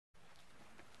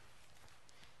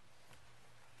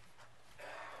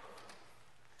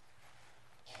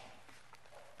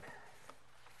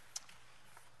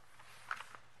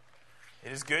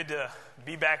is good to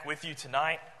be back with you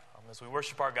tonight as we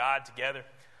worship our God together.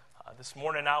 This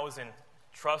morning I was in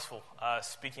Trustful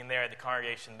speaking there at the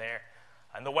congregation there.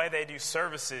 And the way they do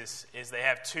services is they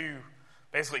have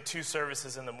basically two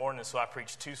services in the morning. So I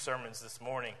preached 2 sermons this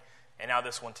morning and now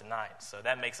this one tonight. So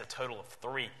that makes a total of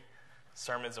 3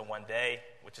 sermons in one day,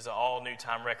 which is an all-new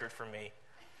time record for me.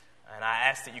 And I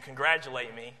ask that you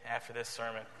congratulate me after this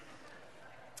sermon.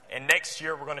 And next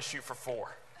year we're going to shoot for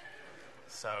 4.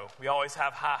 So we always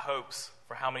have high hopes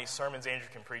for how many sermons Andrew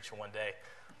can preach in one day.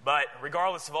 But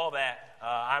regardless of all that,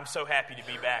 I'm so happy to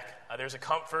be back. There's a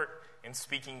comfort in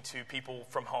speaking to people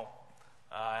from home.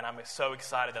 And I'm so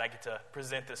excited that I get to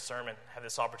present this sermon, have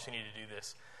this opportunity to do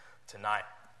this tonight.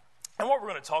 And what we're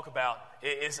going to talk about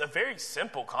is a very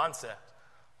simple concept.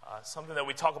 Something that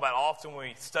we talk about often when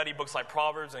we study books like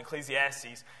Proverbs and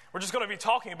Ecclesiastes. We're just going to be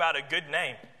talking about a good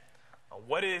name.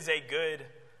 What is a good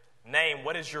name?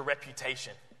 What is your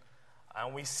reputation?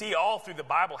 And we see all through the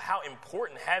Bible how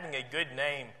important having a good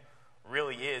name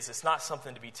really is. It's not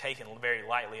something to be taken very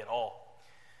lightly at all.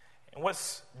 And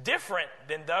what's different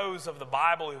than those of the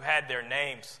Bible who had their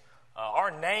names, our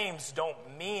names don't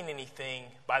mean anything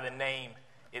by the name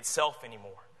itself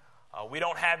anymore. We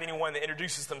don't have anyone that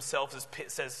introduces themselves as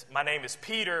says, "My name is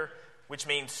Peter," which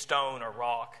means stone or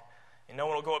rock. And no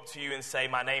one will go up to you and say,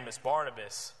 "My name is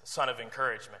Barnabas, son of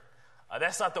encouragement."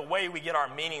 That's not the way we get our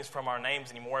meanings from our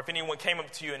names anymore. If anyone came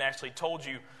up to you and actually told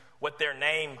you what their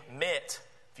name meant,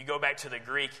 if you go back to the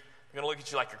Greek, they're going to look at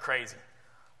you like you're crazy.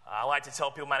 I like to tell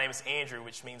people my name is Andrew,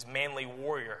 which means manly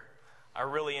warrior. I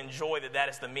really enjoy that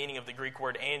is the meaning of the Greek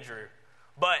word Andrew.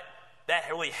 But that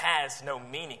really has no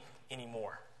meaning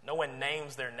anymore. No one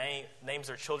names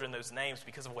their children those names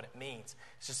because of what it means.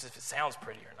 It's just if it sounds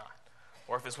pretty or not,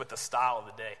 or if it's with the style of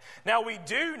the day. Now, we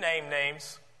do name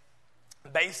names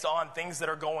based on things that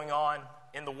are going on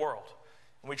in the world.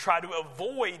 And we try to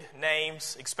avoid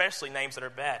names, especially names that are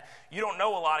bad. You don't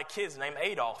know a lot of kids named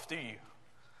Adolf, do you?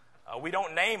 We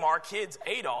don't name our kids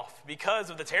Adolf because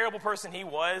of the terrible person he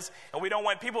was, and we don't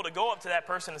want people to go up to that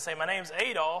person and say, "My name's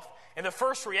Adolf," and the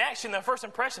first reaction, the first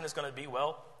impression is going to be,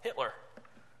 well, Hitler.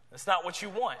 That's not what you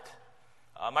want.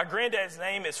 My granddad's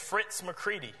name is Fritz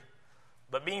McCready.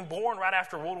 But being born right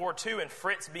after World War II and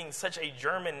Fritz being such a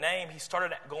German name, he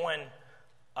started going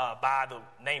by the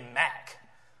name Mac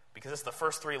because it's the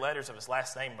first 3 letters of his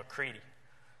last name, McCready.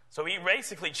 So he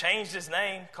basically changed his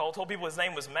name, told people his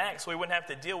name was Mac so he wouldn't have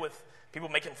to deal with people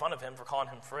making fun of him for calling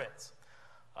him Fritz.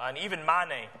 And even my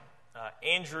name,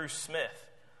 Andrew Smith.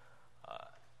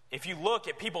 If you look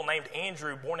at people named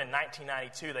Andrew born in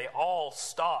 1992, they all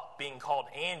stopped being called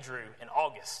Andrew in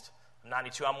August of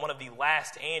 92. I'm one of the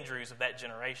last Andrews of that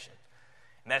generation.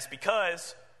 And that's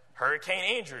because Hurricane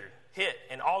Andrew hit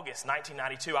in August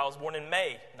 1992. I was born in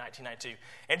May 1992.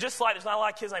 And just like there's not a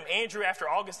lot of kids named Andrew after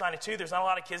August 92, there's not a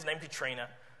lot of kids named Katrina.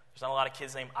 There's not a lot of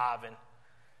kids named Ivan.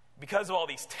 Because of all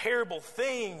these terrible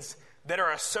things that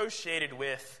are associated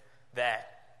with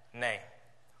that name.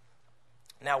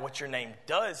 Now, what your name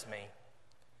does mean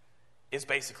is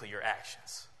basically your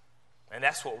actions. And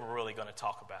that's what we're really going to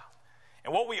talk about.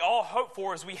 And what we all hope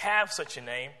for is we have such a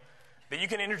name that you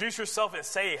can introduce yourself and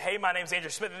say, "Hey, my name's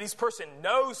Andrew Smith," and this person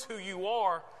knows who you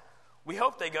are. We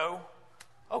hope they go,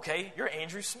 "Okay, you're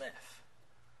Andrew Smith."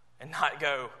 And not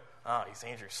go, "Oh, he's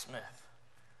Andrew Smith."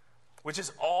 Which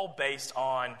is all based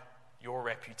on your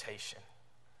reputation.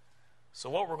 So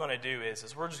what we're going to do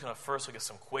is we're just going to first look at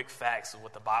some quick facts of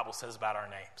what the Bible says about our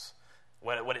names,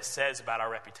 what it says about our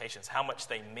reputations, how much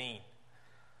they mean.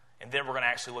 And then we're going to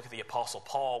actually look at the Apostle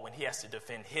Paul when he has to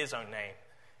defend his own name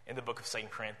in the book of 2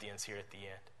 Corinthians here at the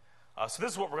end. So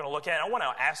this is what we're going to look at. And I want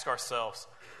to ask ourselves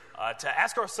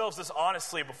this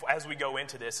honestly as we go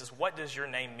into this, is what does your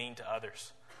name mean to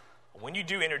others? When you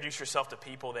do introduce yourself to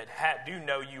people that do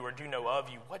know you or do know of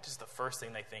you, what is the first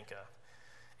thing they think of?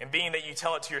 And being that you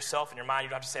tell it to yourself in your mind, you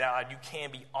don't have to say it out loud, you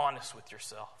can be honest with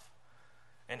yourself.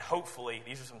 And hopefully,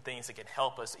 these are some things that can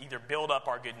help us either build up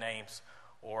our good names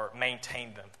or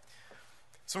maintain them.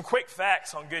 Some quick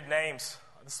facts on good names.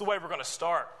 This is the way we're going to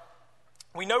start.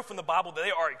 We know from the Bible that they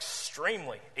are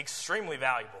extremely, extremely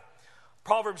valuable.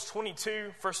 Proverbs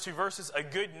 22, first 2 verses, "A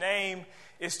good name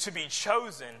is to be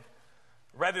chosen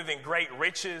rather than great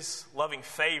riches, loving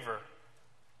favor,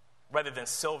 rather than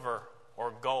silver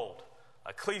or gold."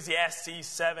 Ecclesiastes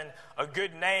 7, "A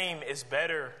good name is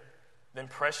better than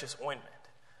precious ointment."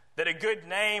 That a good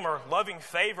name or loving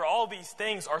favor, all these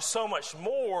things are so much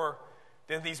more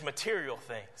than these material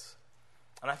things.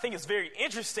 And I think it's very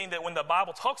interesting that when the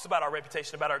Bible talks about our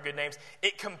reputation, about our good names,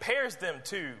 it compares them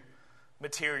to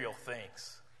material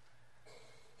things.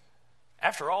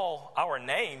 After all, our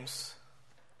names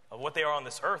of what they are on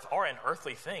this earth are an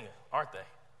earthly thing, aren't they?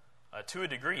 To a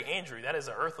degree, Andrew, that is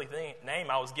an earthly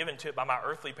name. I was given to it by my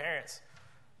earthly parents.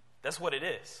 That's what it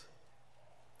is.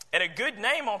 And a good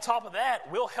name on top of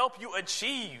that will help you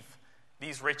achieve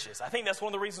these riches. I think that's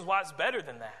one of the reasons why it's better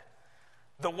than that.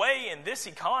 The way in this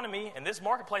economy, in this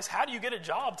marketplace, how do you get a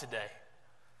job today?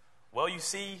 Well, you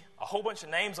see a whole bunch of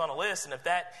names on a list, and if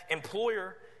that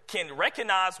employer can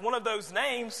recognize one of those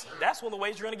names, that's one of the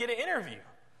ways you're going to get an interview.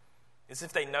 Is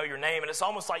if they know your name. And it's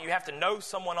almost like you have to know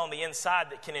someone on the inside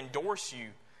that can endorse you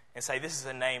and say, this is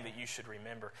a name that you should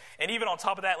remember. And even on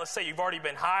top of that, let's say you've already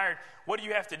been hired. What do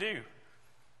you have to do?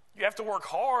 You have to work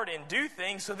hard and do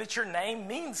things so that your name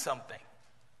means something.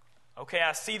 Okay,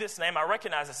 I see this name, I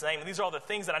recognize this name, and these are all the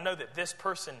things that I know that this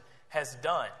person has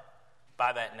done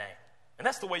by that name. And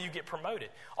that's the way you get promoted.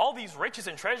 All these riches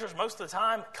and treasures most of the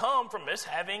time come from us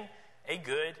having a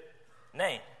good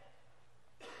name.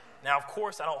 Now, of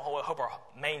course, I don't hope our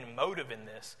main motive in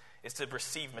this is to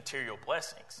receive material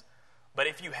blessings. But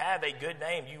if you have a good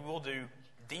name, you will do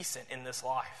decent in this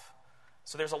life.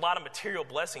 So there's a lot of material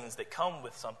blessings that come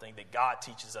with something that God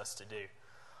teaches us to do.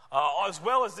 As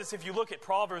well as this, if you look at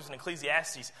Proverbs and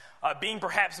Ecclesiastes, being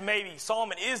perhaps maybe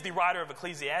Solomon is the writer of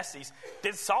Ecclesiastes,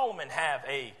 did Solomon have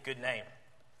a good name?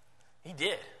 He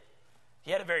did. He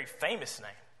had a very famous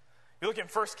name. You look in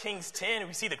 1 Kings 10,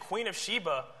 we see the Queen of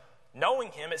Sheba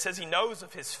knowing him. It says he knows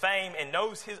of his fame and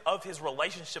knows of his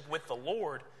relationship with the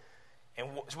Lord and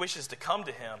wishes to come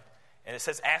to him. And it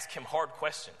says ask him hard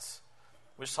questions,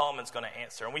 which Solomon's going to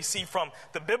answer. And we see from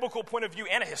the biblical point of view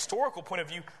and a historical point of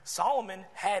view, Solomon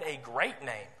had a great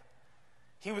name.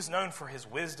 He was known for his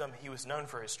wisdom. He was known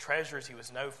for his treasures. He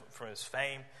was known for his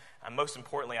fame. And most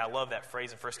importantly, I love that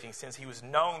phrase in 1 Kings 10, he was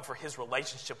known for his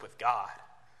relationship with God.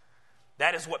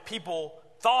 That is what people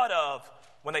thought of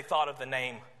when they thought of the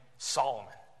name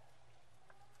Solomon.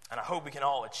 And I hope we can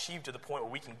all achieve to the point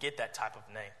where we can get that type of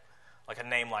name, like a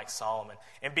name like Solomon.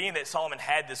 And being that Solomon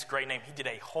had this great name, he did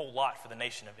a whole lot for the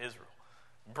nation of Israel,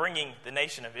 bringing the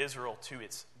nation of Israel to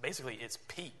its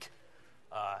peak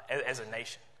as a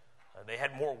nation. They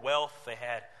had more wealth, they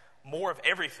had more of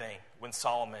everything when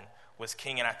Solomon was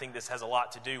king, and I think this has a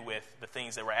lot to do with the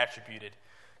things that were attributed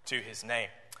to his name.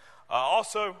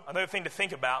 Also, another thing to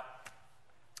think about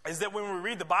is that when we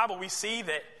read the Bible, we see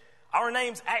that our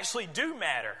names actually do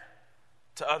matter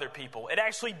to other people. It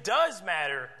actually does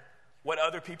matter what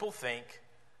other people think.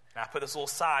 And I put this little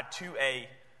aside to a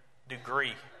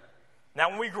degree. Now,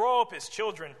 when we grow up as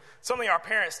children, something our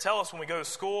parents tell us when we go to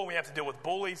school, we have to deal with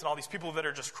bullies and all these people that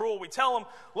are just cruel. We tell them,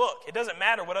 look, it doesn't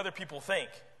matter what other people think.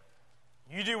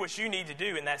 You do what you need to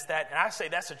do, and that's that. And I say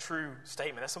that's a true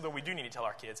statement. That's something we do need to tell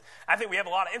our kids. I think we have a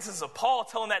lot of instances of Paul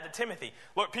telling that to Timothy.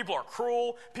 Look, people are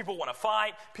cruel. People want to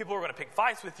fight. People are going to pick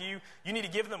fights with you. You need to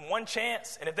give them one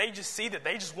chance. And if they just see that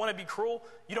they just want to be cruel,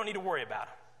 you don't need to worry about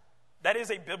them. That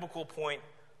is a biblical point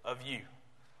of view.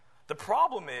 The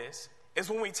problem is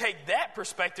when we take that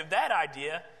perspective, that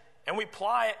idea, and we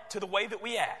apply it to the way that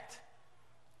we act.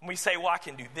 And we say, well, I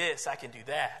can do this, I can do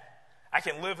that. I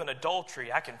can live in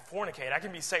adultery, I can fornicate, I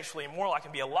can be sexually immoral, I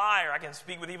can be a liar, I can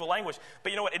speak with evil language.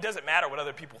 But you know what? It doesn't matter what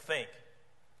other people think.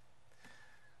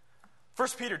 1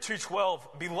 Peter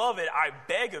 2:12, beloved, I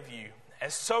beg of you,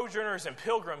 as sojourners and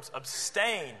pilgrims,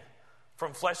 abstain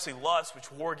from fleshly lusts which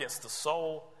war against the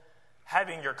soul,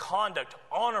 having your conduct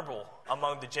honorable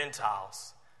among the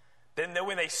Gentiles. Then that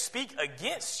when they speak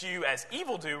against you as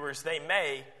evildoers, they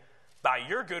may, by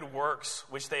your good works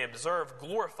which they observe,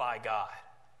 glorify God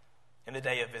in the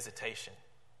day of visitation.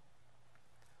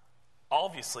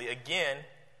 Obviously, again,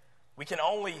 we can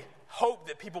only hope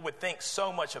that people would think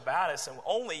so much about us and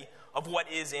only of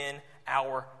what is in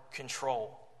our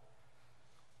control.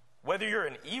 Whether you're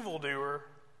an evildoer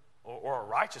or a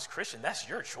righteous Christian, that's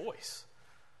your choice.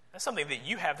 That's something that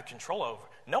you have the control over.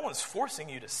 No one's forcing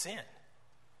you to sin.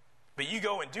 But you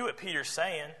go and do it, Peter's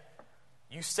saying.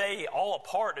 You stay all a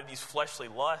part of these fleshly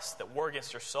lusts that war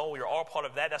against your soul. You're all a part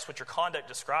of that. That's what your conduct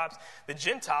describes. The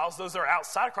Gentiles, those that are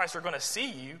outside of Christ, are going to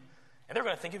see you, and they're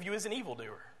going to think of you as an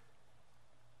evildoer.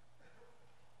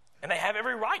 And they have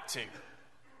every right to.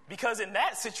 Because in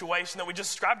that situation that we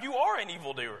just described, you are an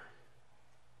evildoer.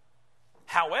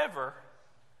 However,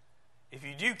 if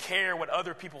you do care what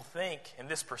other people think in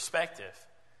this perspective,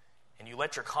 and you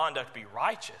let your conduct be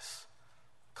righteous,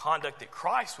 conduct that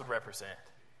Christ would represent,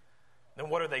 then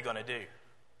what are they going to do?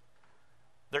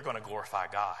 They're going to glorify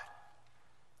God.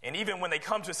 And even when they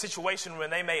come to a situation when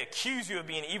they may accuse you of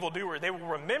being an evildoer, they will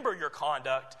remember your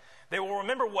conduct. They will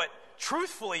remember what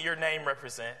truthfully your name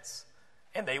represents,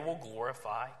 and they will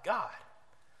glorify God.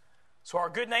 So our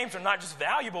good names are not just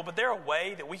valuable, but they're a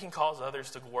way that we can cause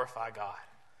others to glorify God.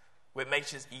 what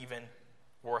makes us even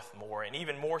worth more. And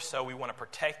even more so, we want to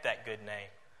protect that good name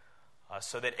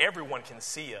so that everyone can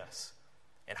see us.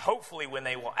 And hopefully when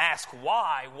they will ask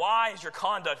why is your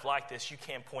conduct like this, you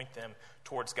can point them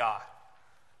towards God.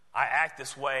 I act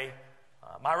this way.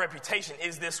 My reputation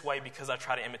is this way because I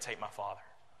try to imitate my Father.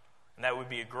 And that would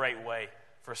be a great way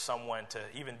for someone to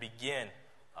even begin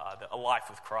a life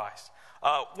with Christ.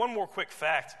 One more quick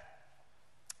fact.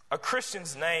 A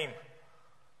Christian's name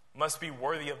must be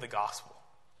worthy of the gospel.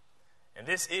 And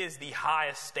this is the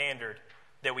highest standard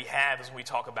that we have as we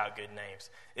talk about good names.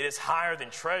 It is higher than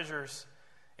treasures.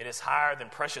 It is higher than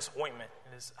precious ointment.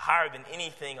 It is higher than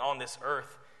anything on this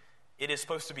earth. It is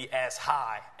supposed to be as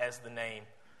high as the name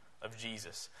of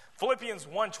Jesus. Philippians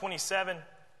 1:27,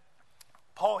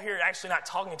 Paul here actually not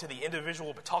talking to the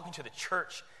individual, but talking to the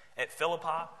church at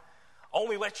Philippi.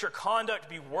 Only let your conduct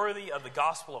be worthy of the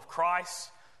gospel of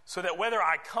Christ, so that whether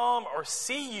I come or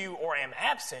see you or am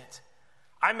absent,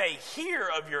 I may hear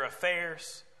of your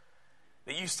affairs,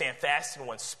 that you stand fast in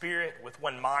one spirit, with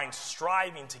one mind,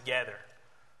 striving together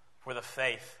for the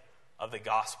faith of the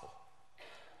gospel.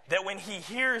 That when he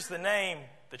hears the name,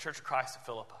 the Church of Christ at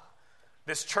Philippi,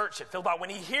 this church at Philippi, when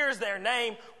he hears their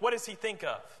name, what does he think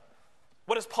of?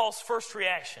 What is Paul's first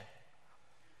reaction?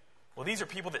 Well, these are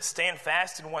people that stand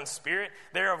fast in one spirit.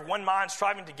 They're of one mind,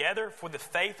 striving together for the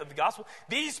faith of the gospel.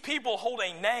 These people hold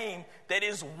a name that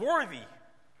is worthy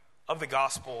of the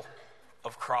gospel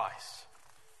of Christ.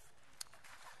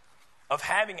 Of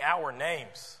having our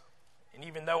names. And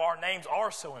even though our names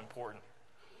are so important,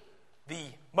 the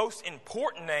most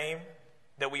important name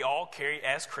that we all carry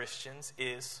as Christians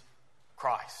is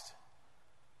Christ.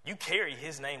 You carry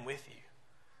his name with you.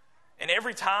 And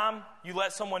every time you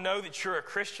let someone know that you're a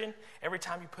Christian, every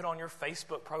time you put on your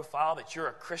Facebook profile that you're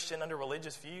a Christian under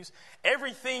religious views,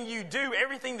 everything you do,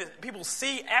 everything that people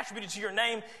see attributed to your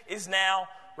name is now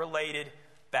related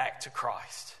back to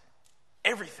Christ.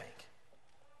 Everything.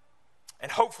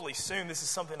 And hopefully soon, this is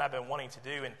something I've been wanting to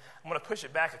do, and I'm going to push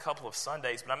it back a couple of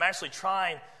Sundays, but I'm actually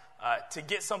trying to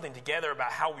get something together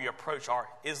about how we approach our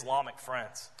Islamic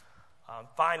friends.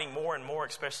 Finding more and more,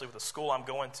 especially with the school I'm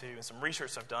going to and some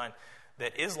research I've done,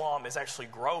 that Islam is actually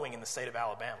growing in the state of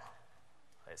Alabama.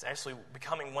 It's actually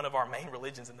becoming one of our main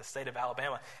religions in the state of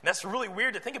Alabama. And that's really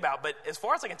weird to think about, but as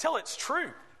far as I can tell, it's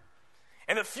true.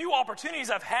 And the few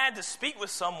opportunities I've had to speak with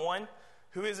someone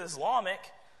who is Islamic,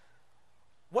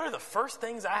 what are the first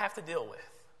things I have to deal with?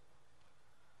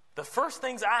 The first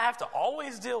things I have to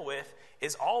always deal with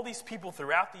is all these people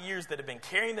throughout the years that have been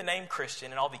carrying the name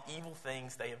Christian and all the evil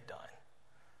things they have done.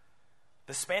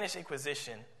 The Spanish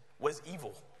Inquisition was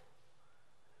evil.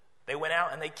 They went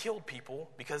out and they killed people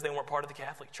because they weren't part of the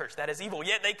Catholic Church. That is evil,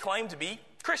 yet they claim to be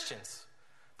Christians.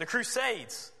 The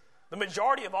Crusades, the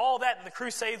majority of all that the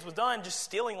Crusades was done just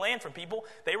stealing land from people.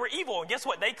 They were evil, and guess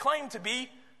what? They claimed to be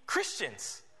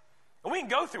Christians. And we can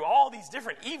go through all these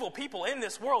different evil people in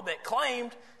this world that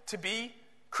claimed to be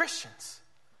Christians.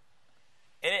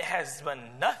 And it has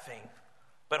done nothing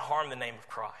but harm the name of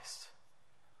Christ.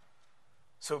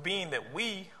 So being that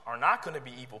we are not going to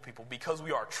be evil people because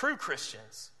we are true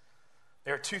Christians,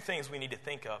 there are two things we need to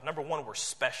think of. Number one, we're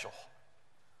special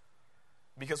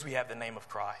because we have the name of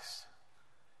Christ.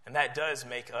 And that does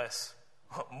make us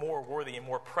more worthy and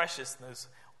more precious than those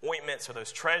ointments or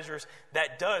those treasures.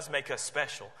 That does make us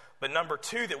special. But number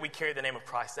two, that we carry the name of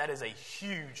Christ, that is a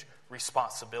huge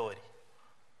responsibility.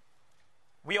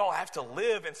 We all have to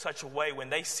live in such a way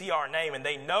when they see our name and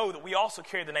they know that we also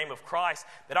carry the name of Christ,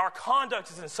 that our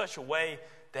conduct is in such a way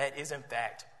that is in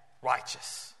fact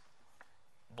righteous,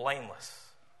 blameless.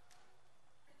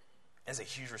 It's a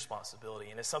huge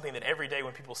responsibility, and it's something that every day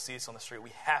when people see us on the street,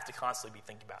 we have to constantly be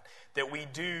thinking about, that we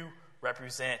do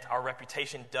represent, our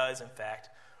reputation does in fact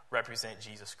represent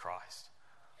Jesus Christ.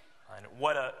 And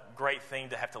what a great thing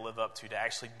to have to live up to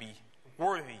actually be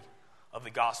worthy of the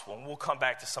gospel. And we'll come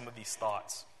back to some of these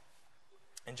thoughts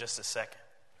in just a second.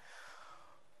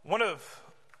 One of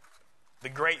the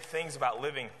great things about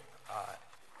living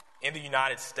in the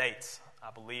United States,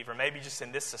 I believe, or maybe just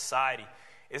in this society,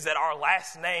 is that our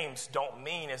last names don't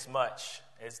mean as much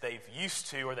as they've used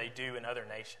to or they do in other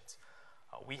nations.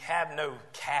 We have no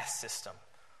caste system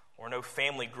or no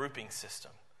family grouping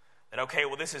system. That, okay,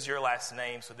 well, this is your last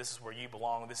name, so this is where you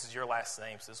belong. This is your last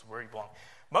name, so this is where you belong.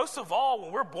 Most of all,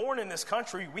 when we're born in this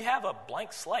country, we have a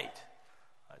blank slate.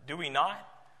 Do we not?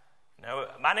 No,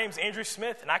 my name's Andrew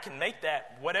Smith, and I can make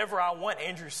that whatever I want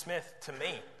Andrew Smith to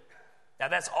mean. Now,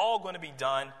 that's all going to be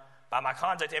done by my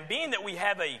conduct. And being that we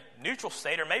have a neutral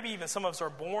state, or maybe even some of us are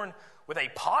born with a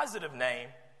positive name,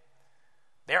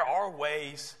 there are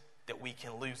ways that we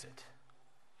can lose it.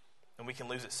 And we can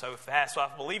lose it so fast. So I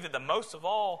believe that the most of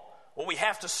all, what we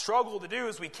have to struggle to do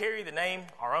as we carry the name,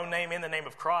 our own name in the name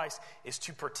of Christ, is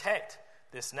to protect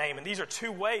this name. And these are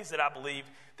two ways that I believe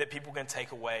that people can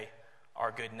take away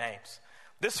our good names.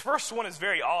 This first one is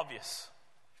very obvious.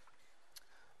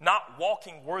 Not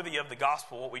walking worthy of the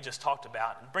gospel, what we just talked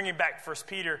about. And bringing back 1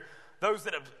 Peter, those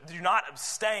that do not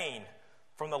abstain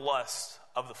from the lust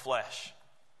of the flesh.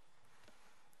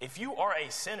 If you are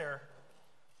a sinner,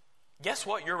 guess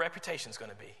what your reputation is going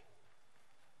to be?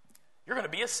 You're going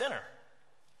to be a sinner.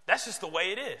 That's just the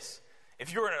way it is.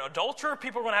 If you're an adulterer,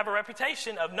 people are going to have a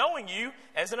reputation of knowing you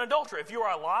as an adulterer. If you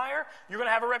are a liar, you're going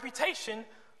to have a reputation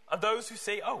of those who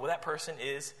say, oh, well, that person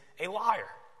is a liar.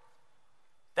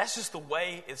 That's just the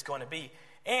way it's going to be.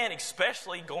 And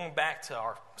especially going back to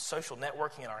our social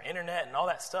networking and our internet and all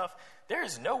that stuff, there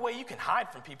is no way you can hide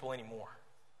from people anymore.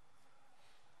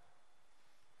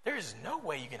 There is no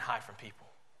way you can hide from people.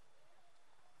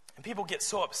 And people get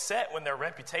so upset when their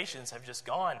reputations have just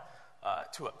gone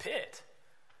to a pit.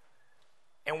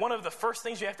 And one of the first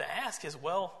things you have to ask is,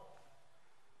 well,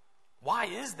 why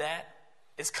is that?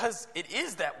 It's because it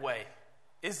is that way,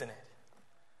 isn't it?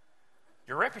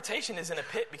 Your reputation is in a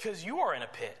pit because you are in a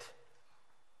pit.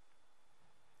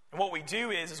 And what we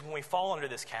do is when we fall under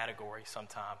this category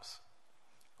sometimes,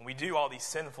 and we do all these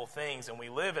sinful things, and we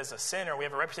live as a sinner, we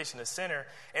have a reputation as a sinner,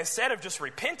 instead of just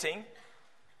repenting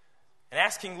and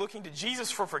asking, looking to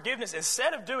Jesus for forgiveness,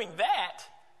 instead of doing that,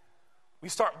 we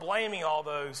start blaming all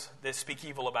those that speak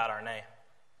evil about our name.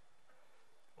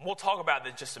 And we'll talk about that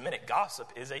in just a minute. Gossip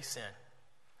is a sin.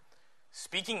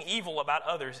 Speaking evil about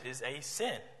others is a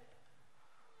sin.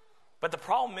 But the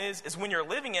problem is when you're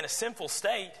living in a sinful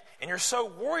state and you're so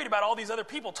worried about all these other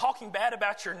people talking bad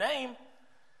about your name,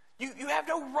 you have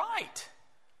no right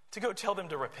to go tell them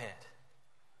to repent.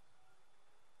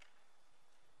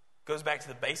 Goes back to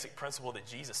the basic principle that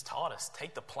Jesus taught us.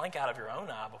 Take the plank out of your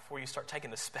own eye before you start taking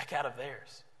the speck out of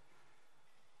theirs.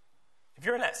 If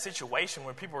you're in that situation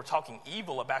where people are talking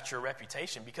evil about your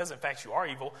reputation, because in fact you are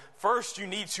evil, first you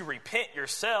need to repent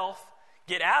yourself,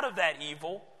 get out of that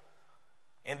evil,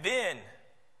 and then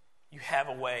you have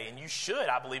a way, and you should,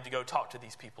 I believe, to go talk to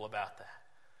these people about that.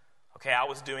 Okay, I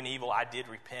was doing evil, I did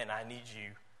repent, I need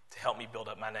you to help me build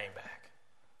up my name back.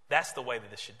 That's the way that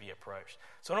this should be approached.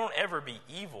 So don't ever be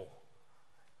evil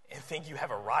and think you have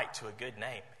a right to a good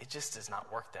name. It just does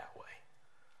not work that way.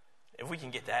 If we can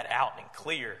get that out and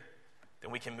clear, then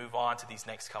we can move on to these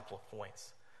next couple of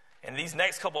points. And these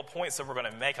next couple of points that we're going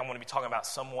to make, I'm going to be talking about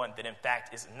someone that in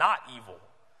fact is not evil,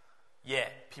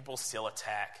 yet people still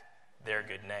attack their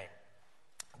good name.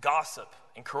 Gossip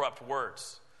and corrupt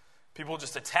words. People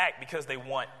just attack because they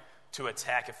want to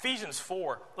attack. Ephesians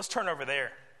 4, let's turn over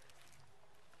there.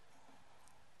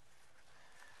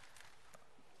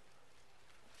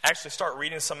 Actually start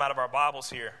reading some out of our Bibles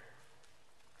here.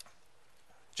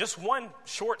 Just one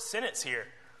short sentence here,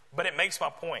 but it makes my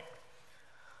point.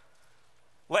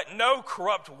 Let no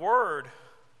corrupt word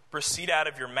proceed out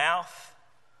of your mouth,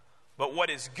 but what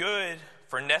is good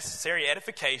for necessary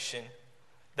edification,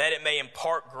 that it may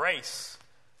impart grace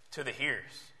to the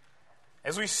hearers.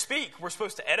 As we speak, we're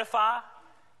supposed to edify,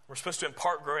 we're supposed to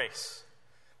impart grace.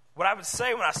 What I would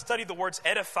say when I study the words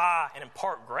edify and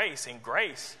impart grace and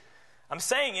grace, I'm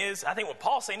saying is, I think what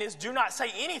Paul's saying is, do not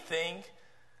say anything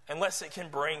unless it can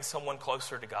bring someone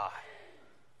closer to God.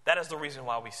 That is the reason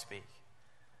why we speak.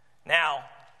 Now,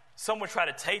 some would try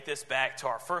to take this back to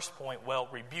our first point. Well,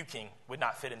 rebuking would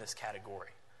not fit in this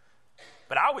category.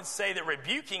 But I would say that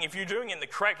rebuking, if you're doing it in the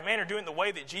correct manner, doing it the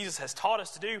way that Jesus has taught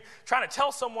us to do, trying to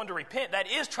tell someone to repent,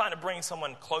 that is trying to bring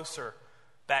someone closer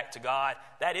back to God.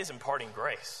 That is imparting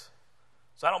grace.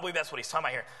 So I don't believe that's what he's talking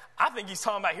about here. I think he's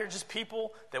talking about here just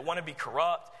people that want to be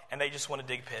corrupt and they just want to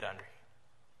dig a pit under you.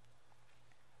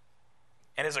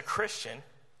 And as a Christian,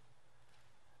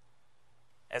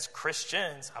 as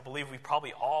Christians, I believe we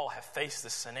probably all have faced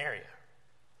this scenario.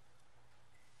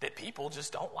 That people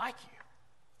just don't like you.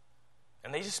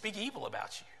 And they just speak evil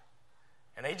about you.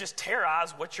 And they just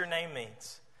terrorize what your name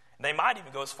means. And they might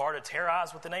even go as far to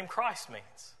terrorize what the name Christ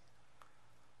means.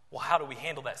 Well, how do we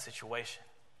handle that situation?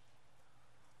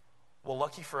 Well,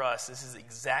 lucky for us, this is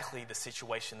exactly the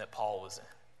situation that Paul was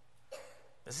in.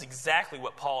 This is exactly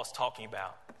what Paul is talking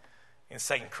about in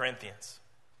 2 Corinthians.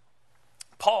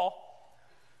 Paul,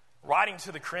 writing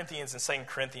to the Corinthians in 2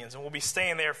 Corinthians, and we'll be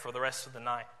staying there for the rest of the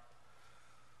night.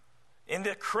 In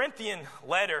the Corinthian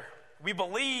letter, we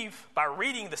believe by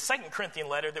reading the 2 Corinthian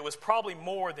letter, there was probably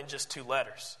more than just 2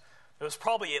 letters. There was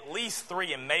probably at least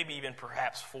 3 and maybe even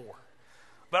perhaps 4.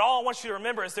 But all I want you to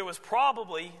remember is there was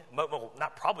probably, well,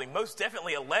 not probably, most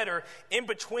definitely a letter in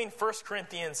between 1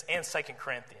 Corinthians and 2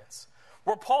 Corinthians,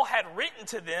 where Paul had written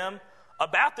to them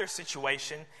about their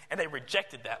situation, and they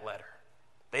rejected that letter.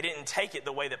 They didn't take it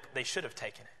the way that they should have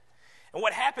taken it. And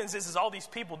what happens is all these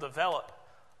people develop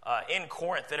in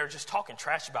Corinth that are just talking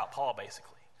trash about Paul,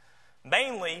 basically.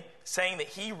 Mainly saying that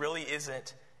he really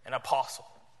isn't an apostle.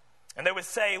 And they would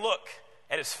say, look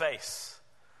at his face.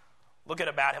 Look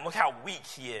about him. Look how weak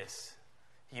he is.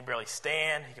 He can barely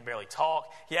stand. He can barely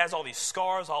talk. He has all these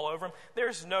scars all over him.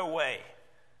 There's no way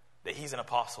that he's an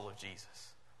apostle of Jesus.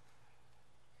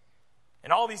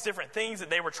 And all these different things that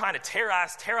they were trying to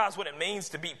terrorize what it means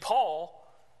to be Paul,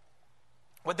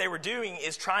 what they were doing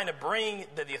is trying to bring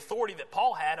the authority that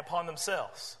Paul had upon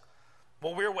themselves.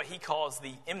 Well, we're what he calls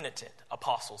the eminent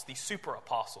apostles, the super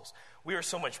apostles. We are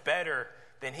so much better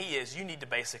than he is. You need to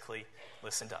basically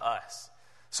listen to us.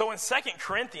 So in 2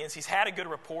 Corinthians, he's had a good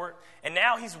report, and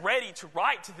now he's ready to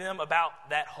write to them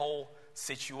about that whole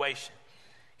situation.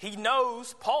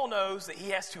 Paul knows that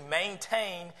he has to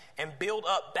maintain and build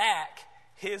up back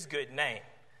his good name,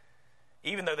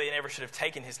 even though they never should have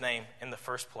taken his name in the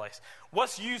first place.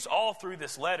 What's used all through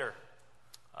this letter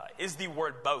is the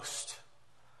word boast.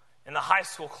 In the high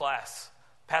school class,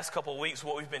 past couple of weeks,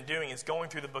 what we've been doing is going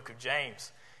through the book of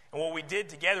James. And what we did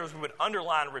together is we would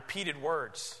underline repeated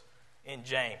words in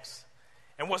James.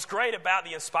 And what's great about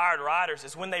the inspired writers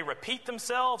is when they repeat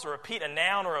themselves or repeat a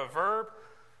noun or a verb,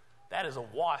 that is a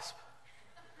wasp.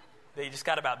 They just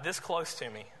got about this close to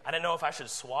me. I didn't know if I should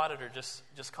swat it or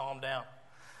just calm down.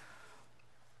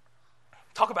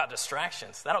 Talk about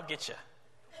distractions. That'll get you.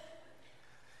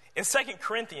 In 2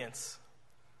 Corinthians,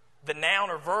 the noun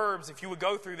or verbs, if you would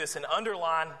go through this and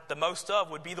underline the most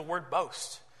of, would be the word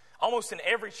boast. Almost in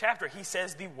every chapter, he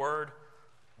says the word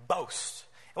boast.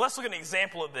 And let's look at an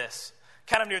example of this,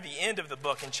 kind of near the end of the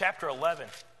book in chapter 11.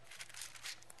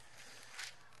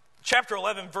 Chapter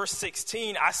 11, verse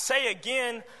 16, I say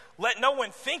again, let no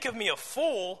one think of me a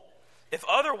fool, if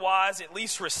otherwise at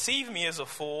least receive me as a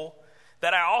fool,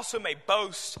 that I also may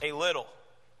boast a little.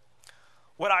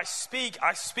 What I speak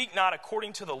not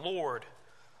according to the Lord,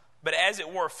 but as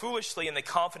it were foolishly in the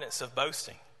confidence of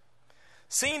boasting.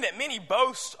 Seeing that many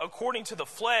boast according to the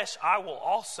flesh, I will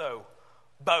also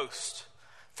boast.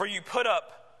 For you put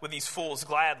up with these fools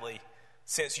gladly,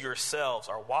 since yourselves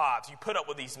are wives. You put up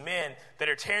with these men that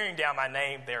are tearing down my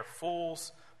name. They're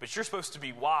fools, but you're supposed to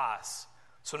be wise.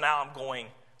 So now I'm going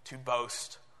to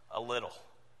boast a little.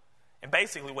 And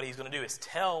basically what he's going to do is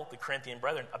tell the Corinthian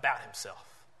brethren about himself,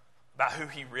 about who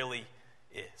he really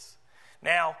is.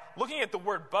 Now, looking at the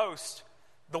word boast,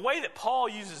 the way that Paul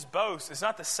uses boast is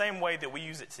not the same way that we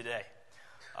use it today.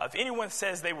 If anyone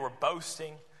says they were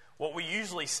boasting, what we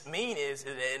usually mean is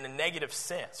in a negative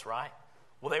sense, right?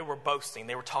 Well, they were boasting.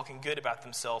 They were talking good about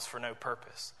themselves for no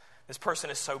purpose. This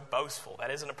person is so boastful. That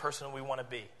isn't a person we want to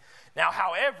be. Now,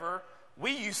 however,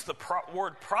 we use the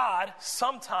word pride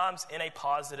sometimes in a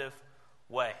positive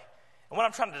way. And what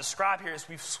I'm trying to describe here is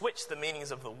we've switched the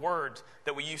meanings of the word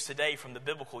that we use today from the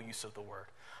biblical use of the word.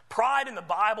 Pride in the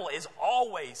Bible is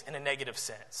always in a negative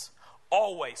sense.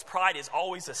 Always. Pride is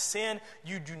always a sin.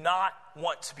 You do not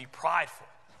want to be prideful.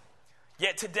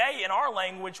 Yet today in our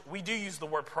language, we do use the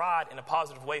word pride in a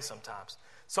positive way sometimes.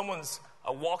 Someone's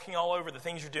walking all over the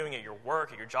things you're doing at your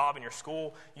work, at your job, in your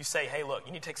school. You say, hey, look,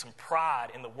 you need to take some pride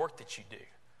in the work that you do.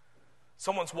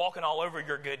 Someone's walking all over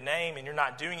your good name and you're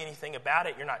not doing anything about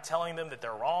it. You're not telling them that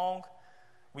they're wrong.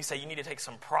 We say you need to take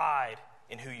some pride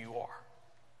in who you are.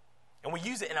 And we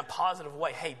use it in a positive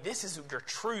way. Hey, this is your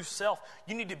true self.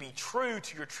 You need to be true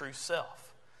to your true self.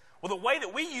 Well, the way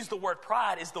that we use the word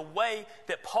pride is the way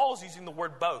that Paul's using the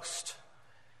word boast.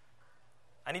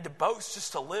 I need to boast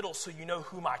just a little so you know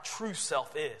who my true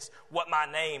self is, what my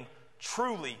name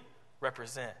truly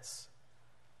represents.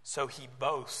 So he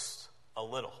boasts a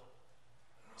little,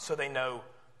 so they know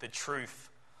the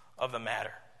truth of the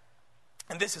matter.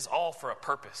 And this is all for a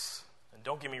purpose. And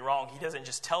don't get me wrong, he doesn't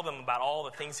just tell them about all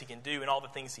the things he can do and all the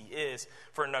things he is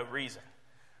for no reason.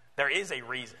 There is a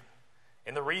reason.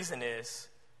 And the reason is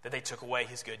that they took away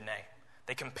his good name.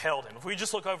 They compelled him. If we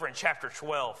just look over in chapter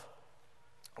 12,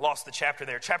 I lost the chapter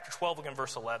there. Chapter 12, look in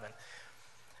verse 11.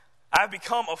 I have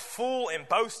become a fool in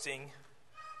boasting.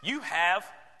 You have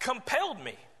compelled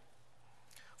me.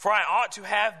 For I ought to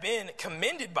have been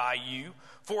commended by you,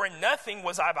 for in nothing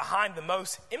was I behind the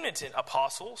most eminent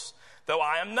apostles, though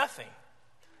I am nothing.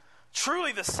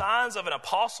 Truly the signs of an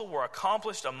apostle were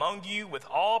accomplished among you with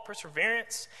all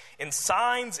perseverance, in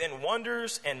signs and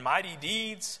wonders and mighty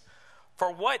deeds.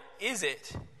 For what is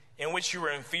it in which you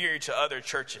were inferior to other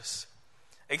churches?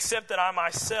 Except that I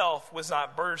myself was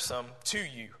not burdensome to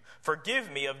you.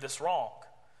 Forgive me of this wrong.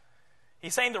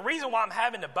 He's saying the reason why I'm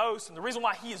having to boast, and the reason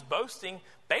why he is boasting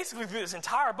basically through this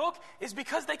entire book, is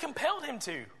because they compelled him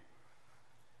to.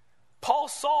 Paul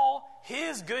saw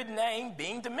his good name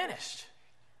being diminished.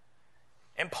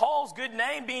 And Paul's good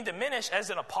name being diminished as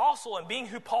an apostle and being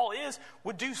who Paul is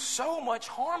would do so much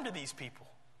harm to these people.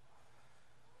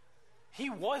 He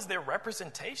was their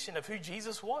representation of who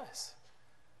Jesus was.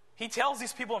 He tells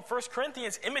these people in 1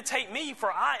 Corinthians, imitate me,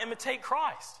 for I imitate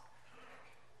Christ.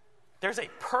 There's a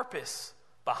purpose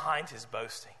behind his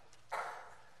boasting.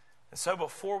 And so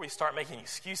before we start making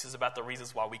excuses about the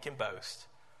reasons why we can boast,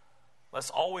 let's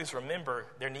always remember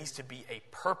there needs to be a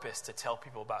purpose to tell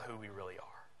people about who we really are.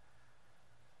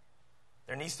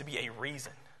 There needs to be a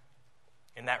reason,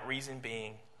 and that reason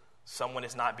being someone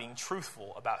is not being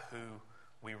truthful about who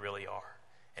we really are.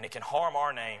 And it can harm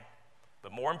our name,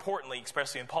 but more importantly,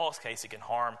 especially in Paul's case, it can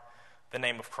harm the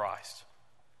name of Christ.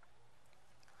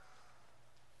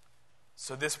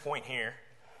 So this point here,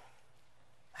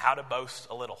 how to boast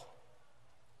a little.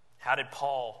 How did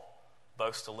Paul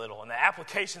boast a little? And the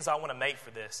applications I want to make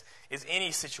for this is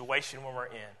any situation when we're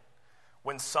in,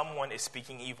 when someone is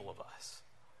speaking evil of us.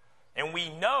 And we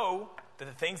know that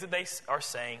the things that they are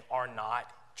saying are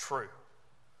not true.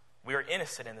 We are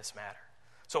innocent in this matter.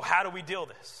 So how do we deal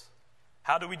with this?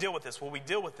 How do we deal with this? Well, we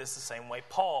deal with this the same way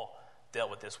Paul dealt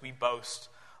with this. We boast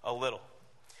a little.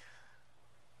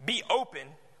 Be open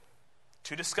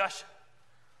to discussion.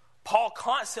 Paul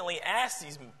constantly asks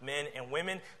these men and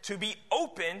women to be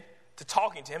open to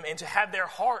talking to him and to have their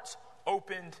hearts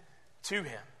opened to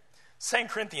him. 2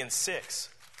 Corinthians 6,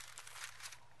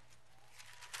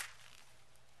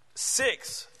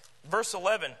 verse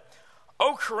 11.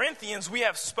 O Corinthians, we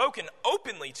have spoken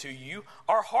openly to you.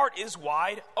 Our heart is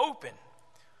wide open.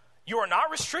 You are not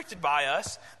restricted by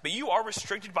us, but you are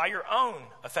restricted by your own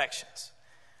affections.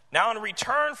 Now in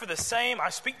return for the same, I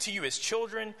speak to you as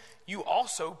children. You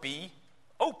also be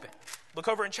open. Look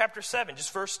over in chapter 7,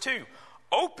 just verse 2.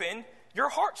 Open your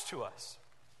hearts to us.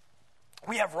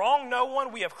 We have wronged no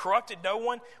one. We have corrupted no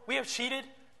one. We have cheated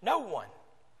no one.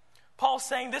 Paul's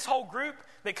saying this whole group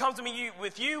that comes to me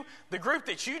with you, the group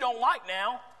that you don't like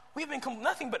now, we've been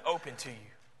nothing but open to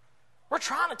you. We're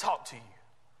trying to talk to you.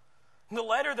 In the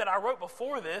letter that I wrote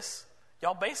before this,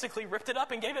 y'all basically ripped it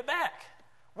up and gave it back.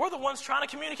 We're the ones trying to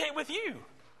communicate with you.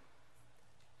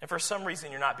 And for some reason,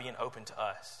 you're not being open to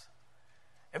us.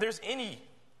 If there's any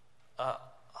a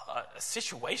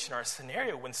situation or a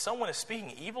scenario when someone is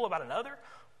speaking evil about another,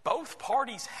 both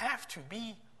parties have to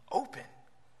be open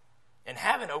and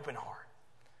have an open heart.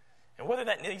 And whether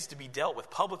that needs to be dealt with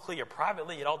publicly or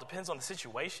privately, it all depends on the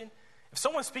situation. If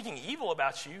someone's speaking evil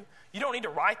about you, you don't need to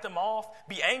write them off,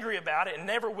 be angry about it, and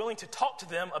never willing to talk to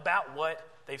them about what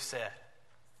they've said.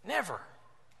 Never.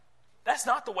 That's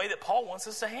not the way that Paul wants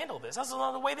us to handle this. That's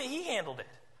not the way that he handled it.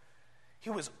 He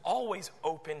was always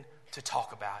open to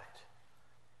talk about it.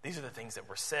 These are the things that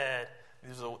were said.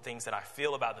 These are the things that I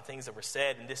feel about the things that were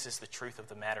said, and this is the truth of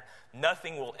the matter.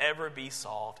 Nothing will ever be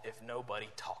solved if nobody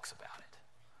talks about it.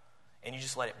 And you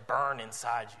just let it burn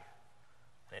inside you.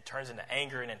 And it turns into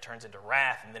anger, and it turns into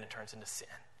wrath, and then it turns into sin.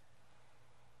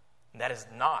 And that is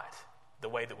not the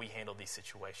way that we handle these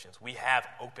situations. We have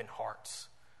open hearts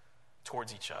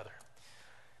towards each other.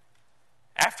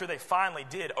 After they finally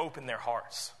did open their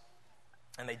hearts,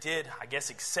 and they did, I guess,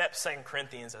 accept 2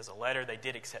 Corinthians as a letter, they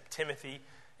did accept Timothy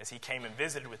as he came and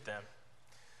visited with them,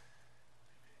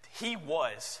 he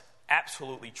was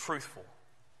absolutely truthful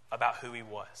about who he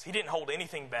was. He didn't hold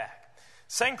anything back.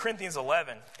 2 Corinthians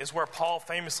 11 is where Paul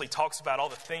famously talks about all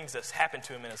the things that's happened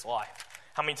to him in his life.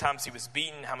 How many times he was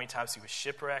beaten, how many times he was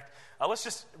shipwrecked. Let's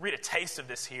just read a taste of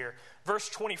this here. Verse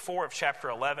 24 of chapter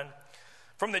 11.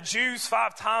 From the Jews,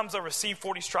 5 times I received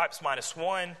 40 stripes minus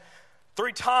 1.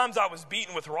 3 times I was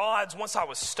beaten with rods. Once I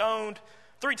was stoned.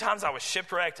 3 times I was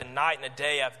shipwrecked, and night and a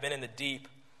day I've been in the deep.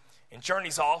 In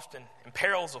journeys often, in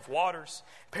perils of waters,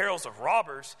 perils of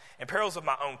robbers, and perils of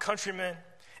my own countrymen,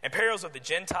 and perils of the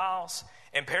Gentiles,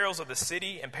 and perils of the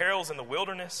city, and perils in the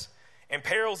wilderness, and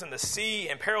perils in the sea,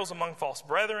 and perils among false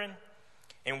brethren,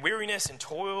 and weariness and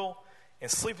toil, and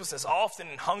sleeplessness often,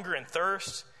 and hunger and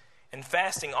thirst, and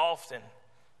fasting often,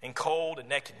 and cold and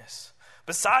nakedness.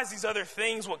 Besides these other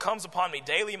things, what comes upon me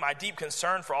daily, my deep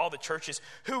concern for all the churches,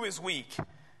 who is weak,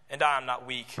 and I am not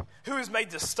weak? Who is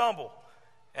made to stumble,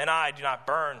 and I do not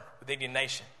burn with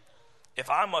indignation? If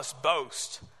I must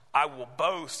boast, I will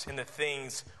boast in the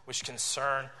things which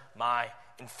concern my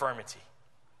infirmity.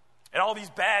 And all these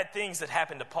bad things that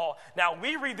happened to Paul. Now,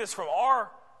 we read this from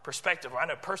our perspective, or I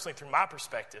know personally through my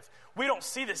perspective. We don't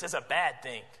see this as a bad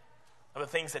thing of the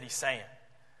things that he's saying.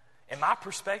 In my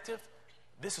perspective,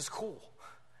 this is cool.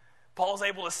 Paul's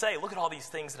able to say, look at all these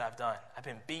things that I've done. I've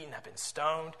been beaten, I've been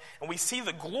stoned. And we see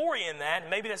the glory in that. And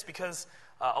maybe that's because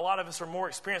a lot of us are more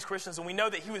experienced Christians, and we know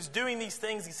that he was doing these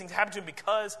things happened to him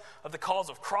because of the cause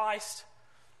of Christ.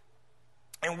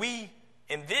 And we,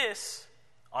 in this,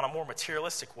 on a more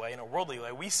materialistic way, in a worldly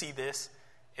way, we see this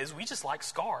as we just like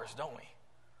scars, don't we?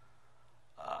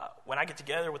 When I get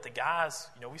together with the guys,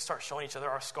 we start showing each other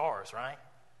our scars, right?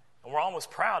 And we're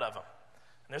almost proud of them.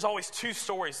 And there's always two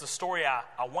stories, the story I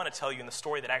want to tell you and the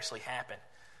story that actually happened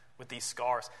with these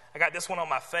scars. I got this one on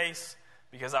my face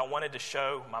because I wanted to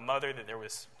show my mother that there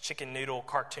was chicken noodle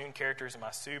cartoon characters in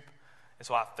my soup. And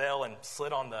so I fell and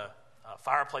slid on the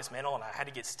fireplace mantle, and I had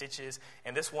to get stitches.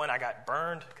 And this one I got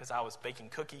burned because I was baking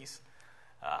cookies.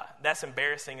 That's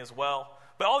embarrassing as well.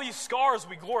 But all these scars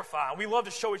we glorify, and we love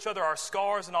to show each other our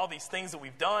scars and all these things that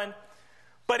we've done.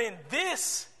 But in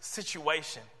this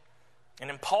situation,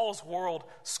 and in Paul's world,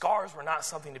 scars were not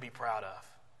something to be proud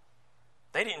of.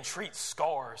 They didn't treat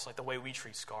scars like the way we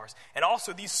treat scars. And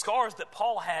also, these scars that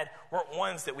Paul had weren't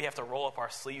ones that we have to roll up our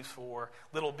sleeves for,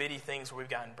 little bitty things where we've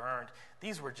gotten burned.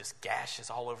 These were just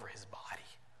gashes all over his body.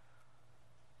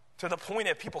 To the point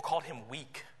that people called him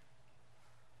weak.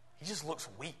 He just looks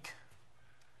weak.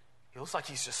 He looks like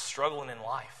he's just struggling in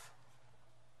life.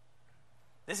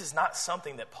 This is not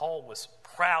something that Paul was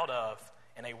proud of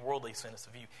in a worldly sense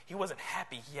of view. He wasn't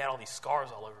happy he had all these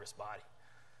scars all over his body.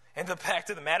 And the fact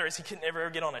of the matter is he could never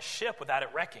get on a ship without it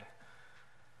wrecking.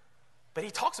 But he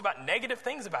talks about negative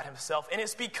things about himself, and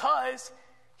it's because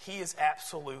he is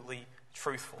absolutely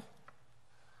truthful.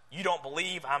 You don't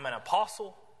believe I'm an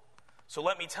apostle, so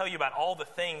let me tell you about all the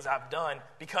things I've done,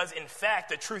 because in fact,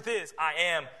 the truth is I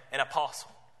am an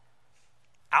apostle.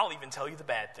 I'll even tell you the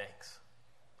bad things.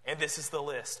 And this is the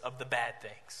list of the bad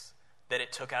things that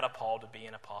it took out of Paul to be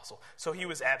an apostle. So he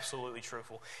was absolutely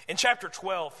truthful. In chapter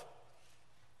 12,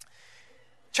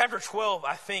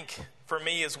 I think, for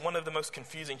me, is one of the most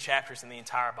confusing chapters in the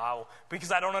entire Bible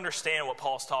because I don't understand what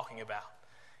Paul's talking about.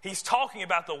 He's talking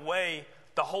about the way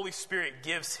the Holy Spirit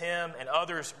gives him and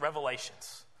others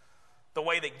revelations, the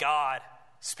way that God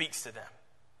speaks to them.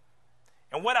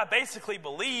 And what I basically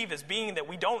believe is being that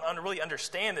we don't really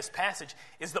understand this passage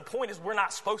is the point is we're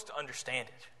not supposed to understand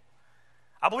it.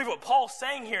 I believe what Paul's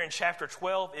saying here in chapter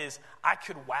 12 is I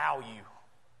could wow you.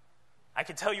 I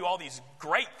could tell you all these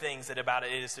great things that about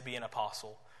it is to be an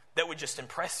apostle that would just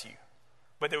impress you,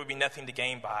 but there would be nothing to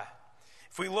gain by.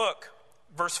 If we look,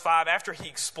 verse 5, after he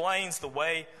explains the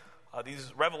way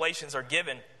these revelations are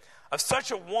given, of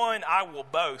such a one I will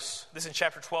boast. This is in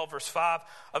chapter 12, verse 5.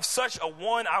 Of such a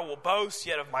one I will boast,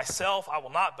 yet of myself I will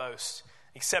not boast,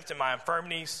 except in my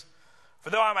infirmities.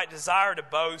 For though I might desire to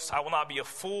boast, I will not be a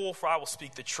fool, for I will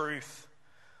speak the truth.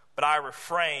 But I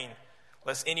refrain,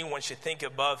 lest anyone should think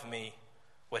above me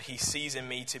what he sees in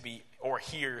me to be or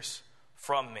hears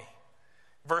from me.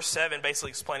 Verse 7 basically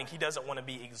explaining he doesn't want to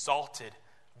be exalted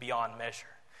beyond measure.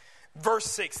 Verse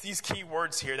 6, these key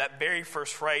words here, that very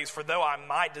first phrase, for though I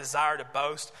might desire to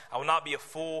boast, I will not be a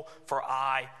fool, for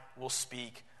I will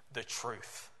speak the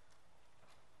truth.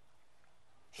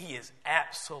 He is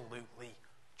absolutely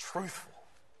truthful.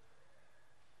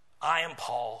 I am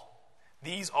Paul.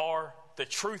 These are the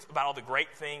truth about all the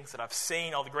great things that I've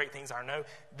seen, all the great things I know.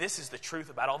 This is the truth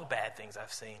about all the bad things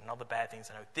I've seen and all the bad things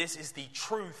I know. This is the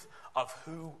truth of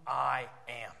who I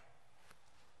am.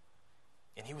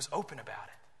 And he was open about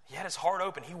it. He had his heart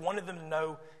open. He wanted them to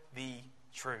know the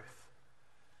truth.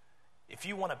 If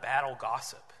you want to battle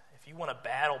gossip, if you want to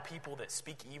battle people that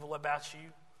speak evil about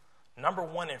you, number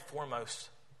one and foremost,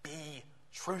 be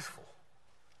truthful.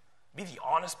 Be the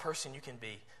honest person you can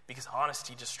be, because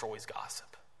honesty destroys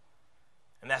gossip.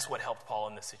 And that's what helped Paul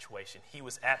in this situation. He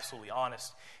was absolutely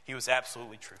honest. He was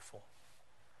absolutely truthful.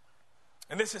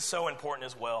 And this is so important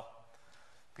as well,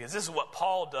 because this is what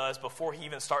Paul does before he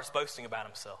even starts boasting about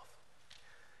himself.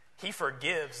 He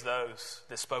forgives those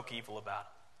that spoke evil about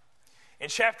him. In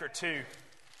chapter 2,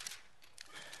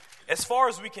 as far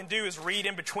as we can do is read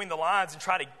in between the lines and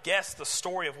try to guess the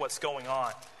story of what's going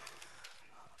on.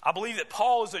 I believe that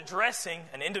Paul is addressing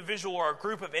an individual or a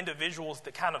group of individuals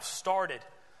that kind of started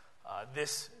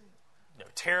this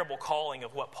terrible calling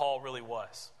of what Paul really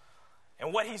was.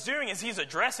 And what he's doing is he's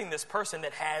addressing this person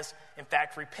that has, in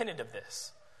fact, repented of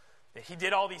this. That he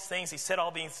did all these things, he said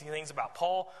all these things about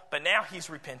Paul, but now he's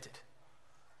repented.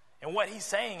 And what he's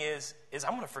saying is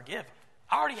I'm going to forgive him.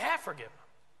 I already have forgiven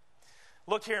him.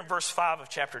 Look here in verse 5 of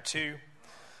chapter 2.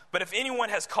 But if anyone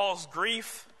has caused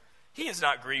grief, he has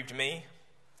not grieved me,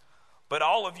 but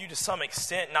all of you to some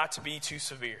extent, not to be too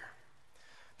severe.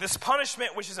 This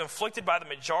punishment which is inflicted by the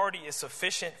majority is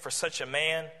sufficient for such a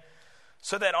man,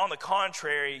 so that on the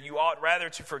contrary, you ought rather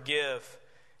to forgive,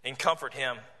 and comfort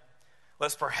him,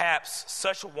 lest perhaps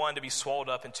such a one to be swallowed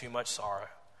up in too much sorrow.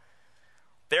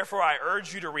 Therefore I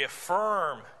urge you to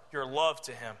reaffirm your love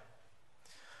to him.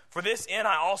 For this end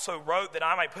I also wrote that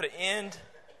I might put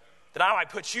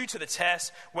you to the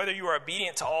test, whether you are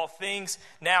obedient to all things.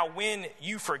 Now when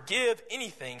you forgive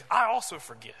anything, I also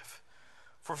forgive.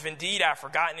 For if indeed I have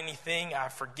forgotten anything, I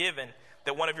have forgiven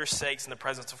that one of your sakes in the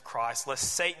presence of Christ,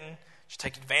 lest Satan should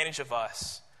take advantage of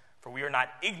us, for we are not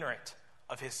ignorant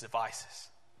of his devices.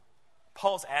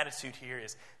 Paul's attitude here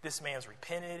is, this man's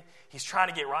repented, he's trying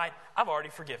to get right, I've already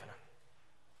forgiven him.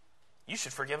 You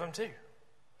should forgive him too.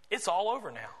 It's all over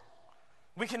now.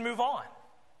 We can move on.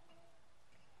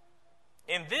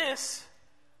 In this,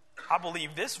 I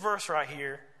believe this verse right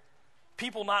here,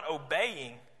 people not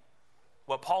obeying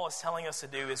what Paul is telling us to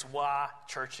do is why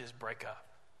churches break up.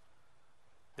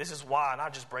 This is why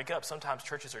not just break up, sometimes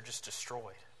churches are just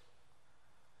destroyed.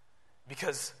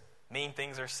 Because mean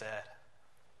things are said.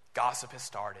 Gossip has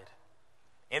started.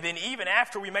 And then even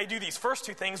after we may do these first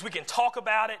two things, we can talk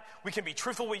about it, we can be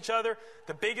truthful with each other.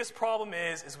 The biggest problem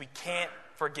is we can't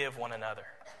forgive one another.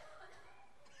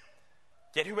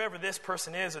 Yet whoever this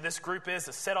person is or this group is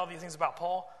that said all these things about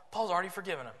Paul, Paul's already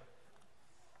forgiven him.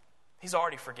 He's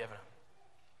already forgiven him.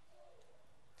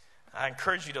 I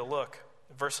encourage you to look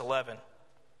at verse 11.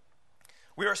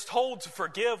 We are told to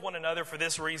forgive one another for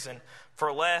this reason,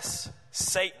 for lest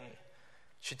Satan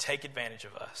should take advantage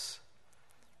of us.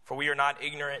 For we are not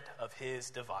ignorant of his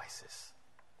devices.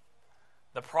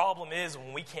 The problem is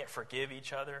when we can't forgive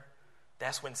each other,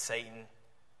 that's when Satan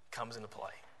comes into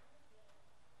play.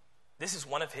 This is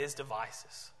one of his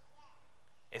devices.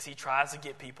 As he tries to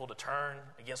get people to turn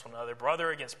against one another,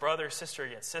 brother against brother, sister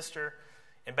against sister,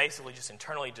 and basically just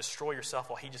internally destroy yourself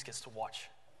while he just gets to watch.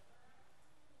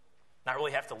 Not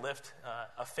really have to lift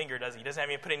a finger, does he? He doesn't have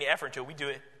to put any effort into it. We do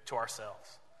it to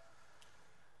ourselves.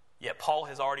 Yet Paul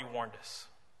has already warned us.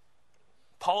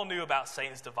 Paul knew about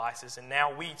Satan's devices, and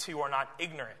now we too are not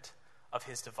ignorant of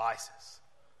his devices.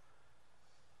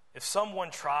 If someone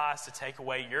tries to take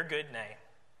away your good name,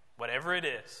 whatever it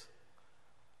is,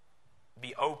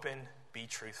 be open, be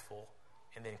truthful,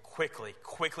 and then quickly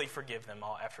forgive them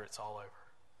all after it's all over.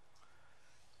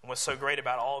 And what's so great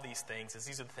about all these things is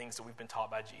these are the things that we've been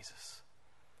taught by Jesus.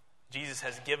 Jesus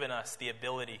has given us the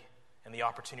ability and the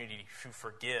opportunity to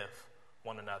forgive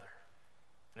one another.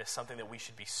 And it's something that we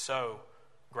should be so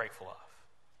grateful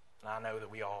of. And I know that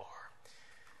we all are.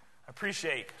 I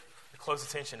appreciate the close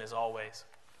attention as always.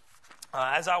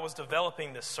 As I was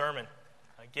developing this sermon,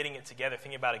 getting it together,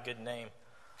 thinking about a good name,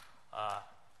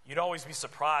 you'd always be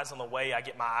surprised on the way I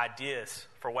get my ideas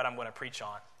for what I'm going to preach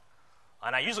on.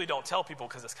 And I usually don't tell people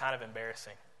because it's kind of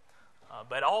embarrassing.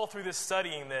 But all through this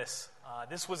studying this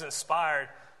was inspired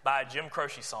by a Jim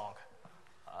Croce song.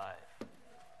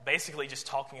 Basically just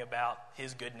talking about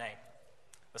his good name.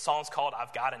 The song's called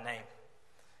I've Got a Name.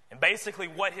 And basically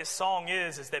what his song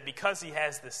is that because he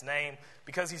has this name,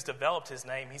 because he's developed his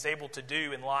name, he's able to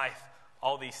do in life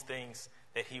all these things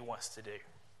that he wants to do.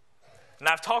 And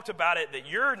I've talked about it that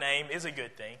your name is a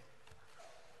good thing.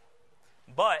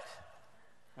 But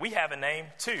we have a name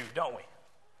too, don't we?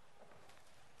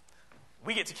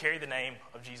 We get to carry the name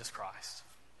of Jesus Christ.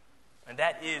 And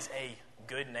that is a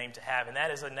good name to have. And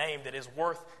that is a name that is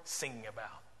worth singing about.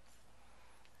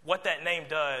 What that name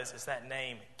does is that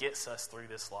name gets us through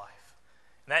this life.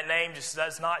 And that name just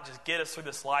does not just get us through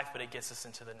this life, but it gets us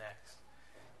into the next.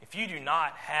 If you do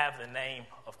not have the name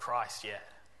of Christ yet,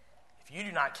 if you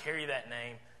do not carry that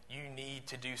name, you need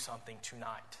to do something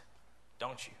tonight,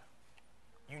 don't you?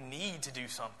 You need to do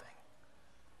something.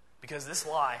 Because this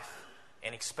life,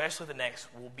 and especially the next,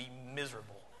 will be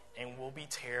miserable and will be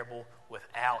terrible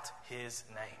without his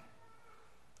name,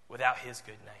 without his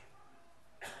good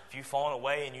name. If you've fallen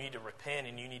away and you need to repent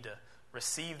and you need to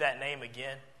receive that name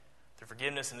again through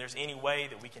forgiveness, and there's any way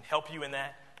that we can help you in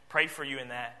that, pray for you in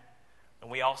that, and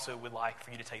we also would like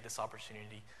for you to take this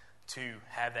opportunity to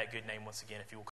have that good name once again if you will